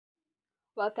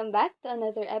Welcome back to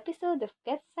another episode of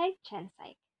Get Psych Gen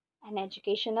Psych, an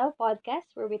educational podcast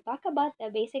where we talk about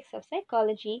the basics of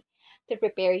psychology to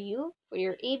prepare you for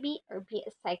your AB or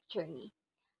BS Psych journey.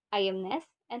 I am Ness,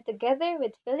 and together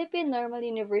with Philippine Normal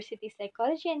University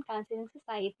Psychology and Counseling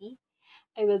Society,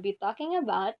 I will be talking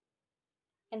about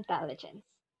intelligence.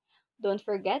 Don't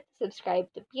forget to subscribe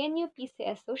to PNU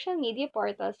PCS social media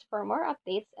portals for more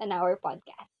updates on our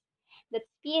podcast. That's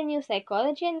PNU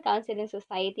Psychology and Counseling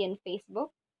Society on Facebook,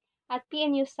 at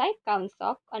PNU Psych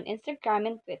Counsel on Instagram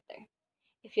and Twitter.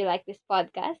 If you like this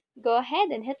podcast, go ahead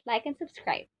and hit like and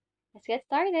subscribe. Let's get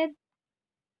started.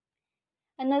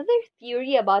 Another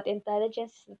theory about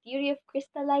intelligence is the theory of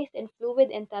crystallized and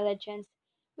fluid intelligence,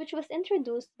 which was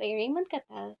introduced by Raymond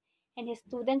Cattell and his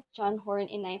student John Horn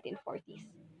in 1940s,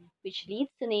 which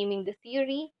leads to naming the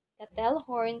theory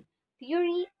Cattell-Horn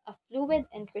theory of fluid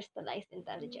and crystallized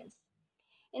intelligence.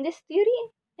 In this theory,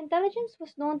 intelligence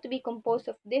was known to be composed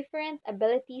of different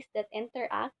abilities that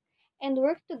interact and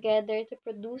work together to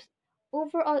produce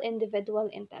overall individual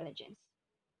intelligence.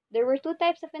 There were two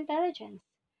types of intelligence: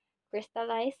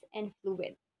 crystallized and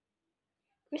fluid.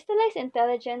 Crystallized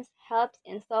intelligence helps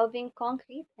in solving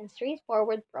concrete and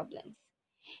straightforward problems.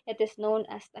 It is known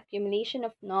as the accumulation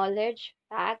of knowledge,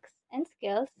 facts, and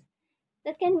skills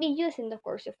that can be used in the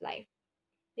course of life.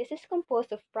 This is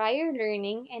composed of prior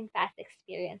learning and past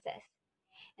experiences.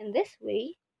 In this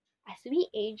way, as we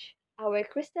age, our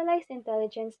crystallized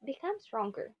intelligence becomes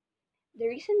stronger. The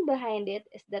reason behind it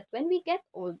is that when we get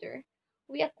older,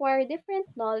 we acquire different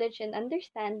knowledge and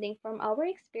understanding from our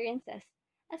experiences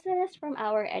as well as from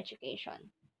our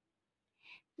education.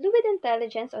 Fluid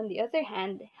intelligence, on the other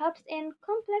hand, helps in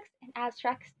complex and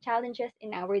abstract challenges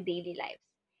in our daily lives.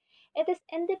 It is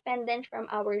independent from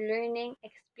our learning,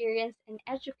 experience, and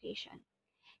education.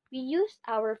 We use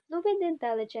our fluid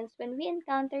intelligence when we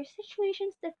encounter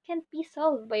situations that can't be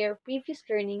solved by our previous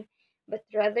learning, but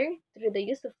rather through the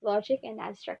use of logic and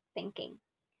abstract thinking.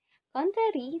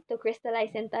 Contrary to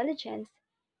crystallized intelligence,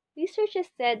 research has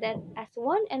said that as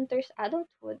one enters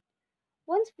adulthood,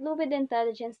 one's fluid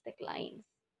intelligence declines.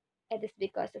 It is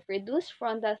because of reduced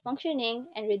frontal functioning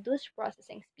and reduced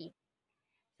processing speed.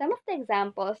 Some of the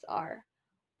examples are: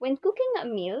 when cooking a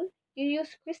meal, you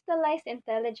use crystallized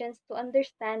intelligence to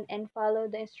understand and follow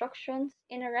the instructions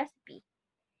in a recipe,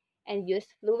 and use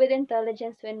fluid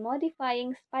intelligence when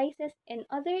modifying spices and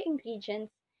other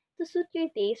ingredients to suit your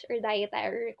taste or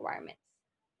dietary requirements.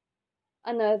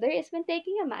 Another is when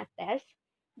taking a math test,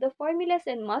 the formulas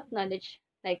and math knowledge,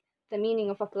 like the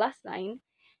meaning of a plus sign,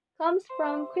 comes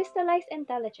from crystallized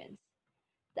intelligence.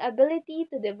 The ability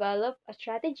to develop a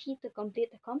strategy to complete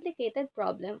a complicated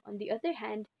problem, on the other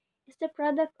hand, is the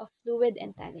product of fluid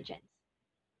intelligence.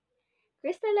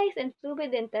 Crystallized and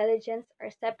fluid intelligence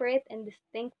are separate and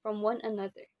distinct from one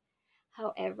another.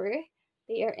 However,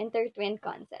 they are intertwined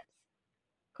concepts.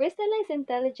 Crystallized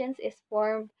intelligence is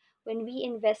formed when we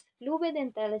invest fluid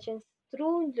intelligence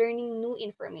through learning new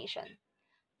information.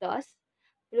 Thus,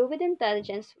 fluid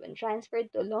intelligence, when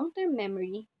transferred to long term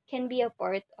memory, can be a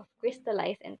part of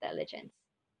crystallized intelligence.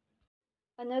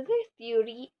 Another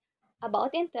theory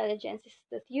about intelligence is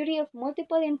the theory of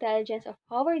multiple intelligence of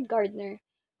Howard Gardner,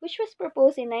 which was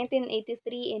proposed in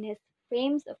 1983 in his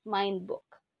Frames of Mind book.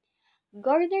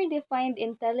 Gardner defined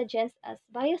intelligence as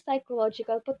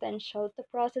biopsychological potential to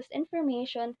process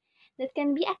information that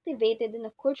can be activated in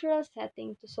a cultural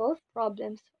setting to solve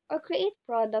problems or create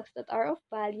products that are of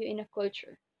value in a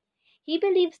culture. He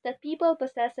believes that people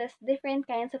possesses different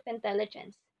kinds of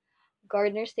intelligence.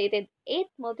 Gardner stated eight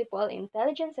multiple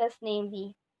intelligences,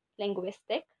 namely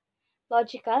linguistic,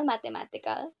 logical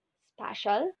mathematical,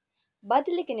 spatial,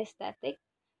 bodily kinesthetic,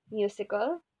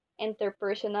 musical,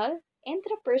 interpersonal,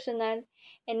 intrapersonal,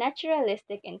 and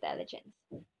naturalistic intelligence.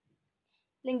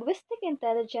 Linguistic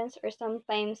intelligence, or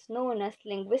sometimes known as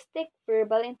linguistic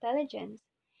verbal intelligence,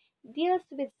 deals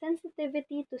with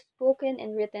sensitivity to spoken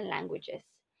and written languages.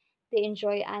 They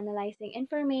enjoy analyzing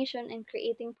information and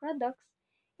creating products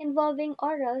involving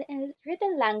oral and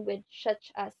written language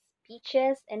such as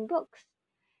speeches and books.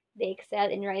 They excel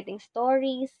in writing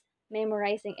stories,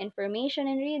 memorizing information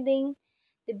and reading,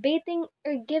 debating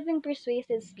or giving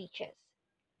persuasive speeches,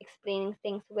 explaining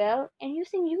things well, and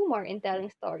using humor in telling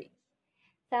stories.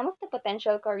 Some of the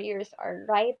potential careers are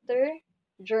writer,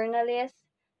 journalist,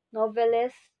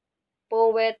 novelist,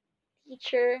 poet,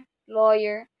 teacher,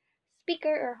 lawyer,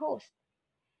 speaker, or host.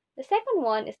 The second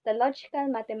one is the logical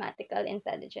mathematical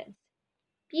intelligence.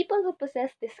 People who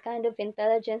possess this kind of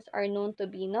intelligence are known to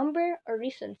be number or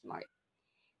reason smart.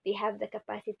 They have the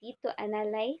capacity to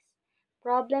analyze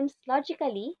problems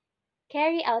logically,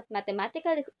 carry out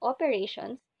mathematical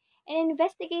operations, and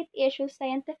investigate issues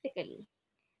scientifically.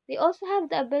 They also have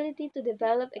the ability to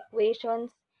develop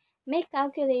equations, make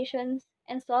calculations,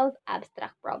 and solve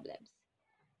abstract problems.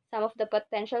 Some of the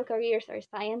potential careers are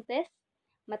scientists,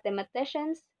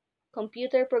 mathematicians,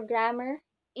 computer programmer,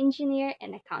 engineer,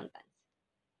 and accountants.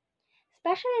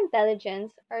 Special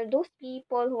intelligence are those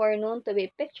people who are known to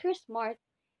be picture smart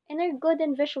and are good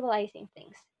in visualizing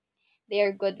things. They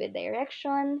are good with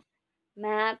directions,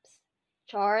 maps,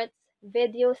 charts,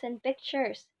 videos, and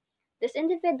pictures. These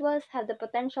individuals have the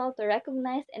potential to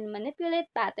recognize and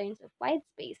manipulate patterns of wide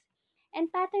space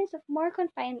and patterns of more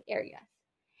confined areas.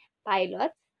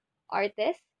 Pilots,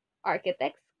 artists,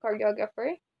 architects,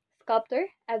 choreographer, sculptor,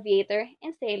 aviator,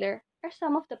 and sailor are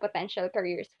some of the potential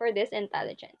careers for this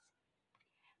intelligence.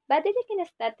 Bodily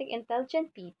kinesthetic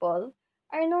intelligent people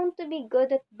are known to be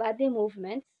good at body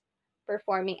movements,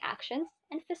 performing actions,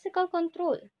 and physical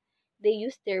control. They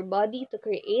use their body to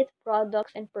create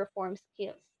products and perform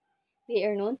skills. They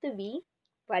are known to be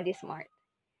body smart.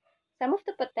 Some of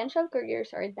the potential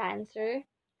careers are dancer,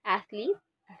 athlete,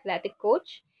 athletic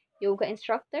coach, yoga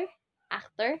instructor,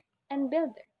 actor, and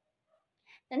builder.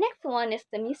 The next one is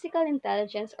the musical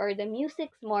intelligence or the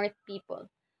music smart people,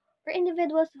 or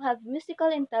individuals who have musical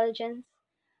intelligence.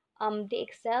 They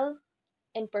excel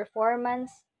in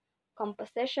performance,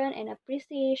 composition, and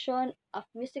appreciation of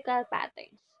musical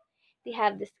patterns. They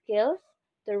have the skills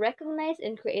to recognize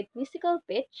and create musical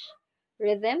pitch,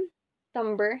 rhythm,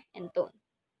 timbre, and tone.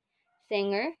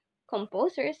 Singer,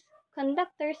 composers,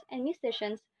 conductors, and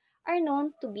musicians are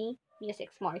known to be music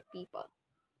smart people.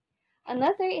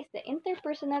 Another is the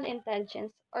interpersonal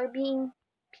intelligence or being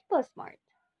people smart.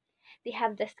 They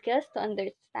have the skills to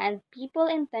understand people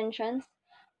intentions,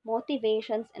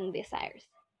 motivations, and desires.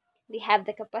 They have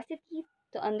the capacity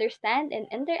to understand and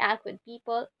interact with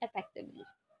people effectively.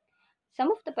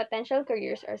 Some of the potential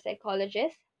careers are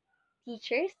psychologists,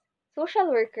 teachers, social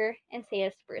worker, and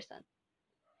salesperson.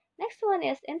 Next one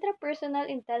is intrapersonal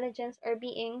intelligence or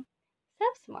being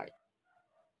self-smart.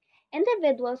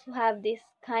 Individuals who have this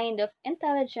kind of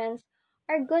intelligence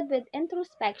are good with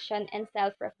introspection and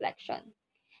self-reflection.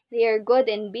 They are good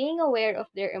in being aware of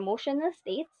their emotional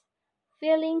states,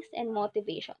 feelings, and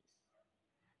motivations.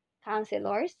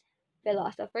 Counselors,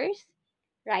 philosophers,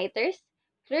 writers,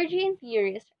 clergy, and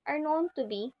theorists are known to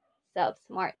be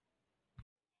self-smart.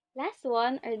 Last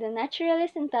one are the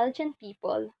naturalist intelligent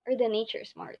people or the nature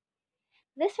smart.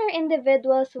 These are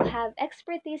individuals who have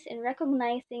expertise in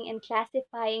recognizing and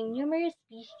classifying numerous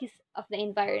species of the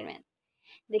environment.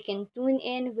 They can tune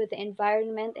in with the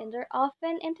environment and are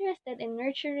often interested in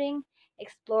nurturing,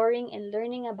 exploring, and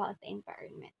learning about the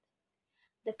environment.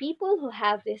 The people who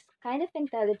have this kind of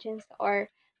intelligence are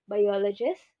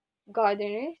biologists,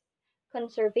 gardeners,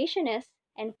 conservationists,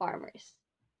 and farmers.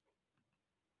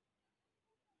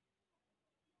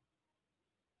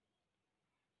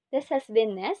 This has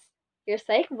been Ness, your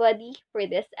psych buddy for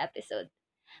this episode.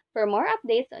 For more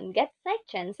updates on Get Psych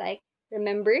Gen Psych,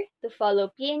 remember to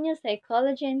follow PNU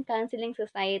Psychology and Counseling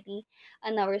Society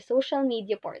on our social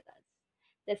media portals.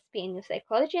 That's PNU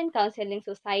Psychology and Counseling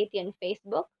Society on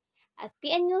Facebook, at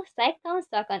PNU Psych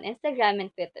Counseling on Instagram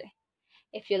and Twitter.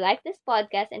 If you like this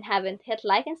podcast and haven't hit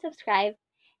like and subscribe,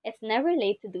 it's never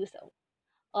late to do so.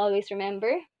 Always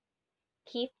remember,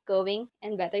 keep going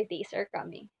and better days are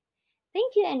coming.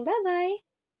 Thank you and bye bye.